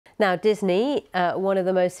Now, Disney, one of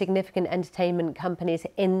the most significant entertainment companies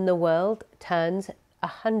in the world, turns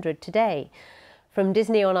 100 today. From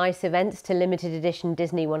Disney on Ice events to limited edition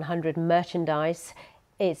Disney 100 merchandise,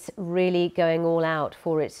 it's really going all out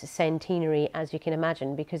for its centenary, as you can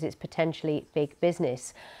imagine, because it's potentially big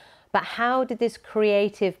business. But how did this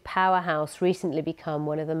creative powerhouse recently become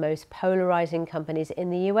one of the most polarizing companies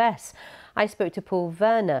in the US? I spoke to Paul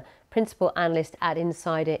Werner, principal analyst at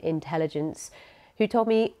Insider Intelligence, who told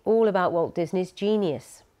me all about Walt Disney's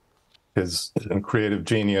genius. His creative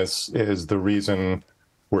genius is the reason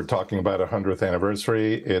we're talking about a 100th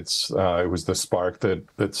anniversary. It was the spark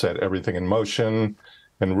that set everything in motion,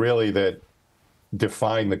 and really that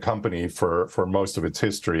defined the company for most of its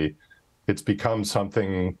history. It's become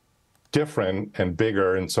something different and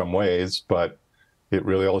bigger in some ways, but it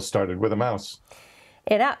really all started with a mouse.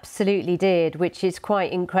 It absolutely did, which is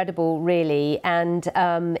quite incredible, really. And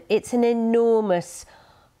it's an enormous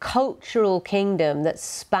cultural kingdom that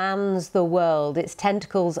spans the world. Its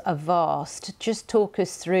tentacles are vast. Just talk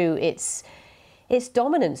us through its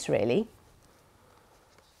dominance, really.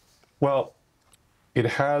 Well, it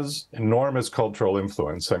has enormous cultural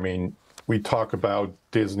influence. I mean, we talk about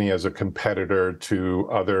Disney as a competitor to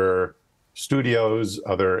other studios,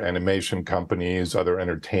 other animation companies, other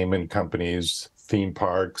entertainment companies, theme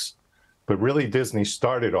parks, but really Disney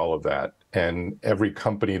started all of that. And every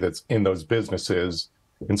company that's in those businesses,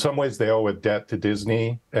 in some ways they owe a debt to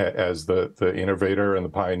Disney as the innovator and the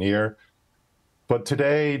pioneer. But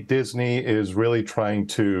today Disney is really trying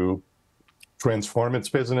to transform its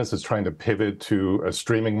business. It's trying to pivot to a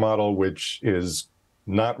streaming model, which is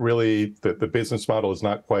not really, the business model is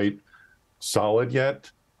not quite solid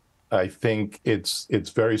yet. I think it's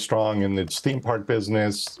very strong in its theme park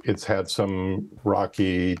business. It's had some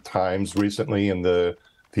rocky times recently in the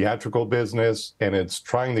theatrical business, and it's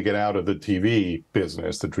trying to get out of the TV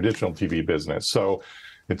business, the traditional TV business. So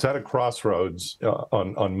it's at a crossroads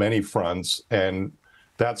on many fronts, and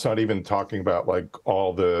that's not even talking about like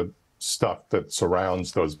all the stuff that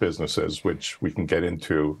surrounds those businesses, which we can get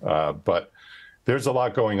into. But there's a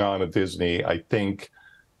lot going on at Disney. I think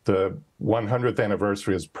the 100th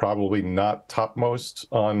anniversary is probably not topmost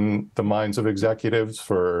on the minds of executives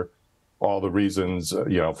for all the reasons,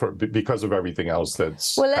 because of everything else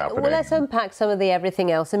that's happening. Well, let's unpack some of the everything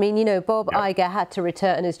else. I mean, Bob Iger had to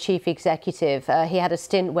return as chief executive. He had a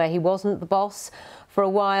stint where he wasn't the boss for a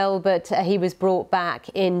while, but he was brought back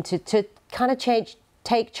in to kind of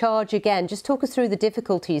take charge again. Just talk us through the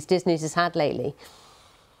difficulties Disney has had lately.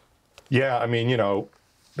 Yeah, I mean,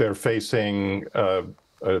 they're facing a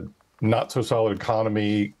not so solid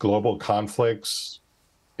economy, global conflicts.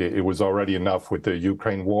 It was already enough with the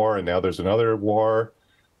Ukraine war, and now there's another war.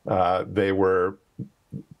 They're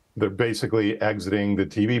basically exiting the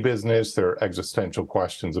TV business. There are existential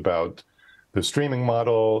questions about the streaming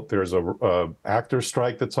model. There's a actor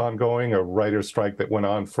strike that's ongoing, a writer strike that went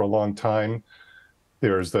on for a long time.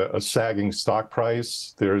 There's a sagging stock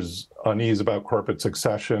price. There's unease about corporate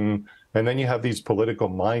succession. And then you have these political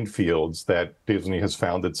minefields that Disney has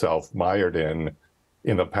found itself mired in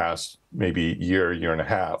the past maybe year and a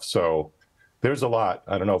half. So there's a lot.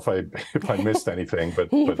 I don't know if I missed anything, but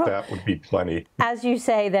that would be plenty. As you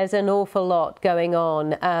say, there's an awful lot going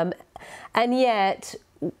on. And yet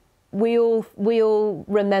we all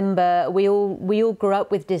remember, we all grew up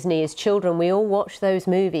with Disney as children. We all watched those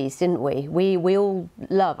movies, didn't we? We all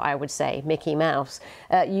love, I would say, Mickey Mouse.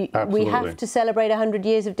 We have to celebrate 100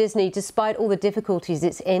 years of Disney despite all the difficulties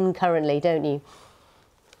it's in currently, don't you?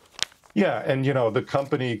 Yeah, and the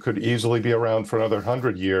company could easily be around for another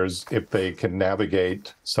 100 years if they can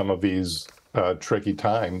navigate some of these tricky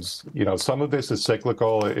times. Some of this is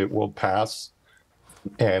cyclical, it will pass.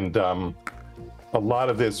 And a lot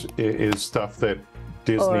of this is stuff that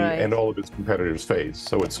Disney and all of its competitors face.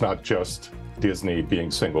 So it's not just Disney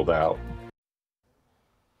being singled out.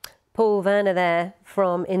 Paul Werner there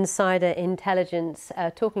from Insider Intelligence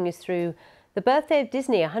talking us through the birthday of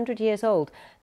Disney, 100 years old.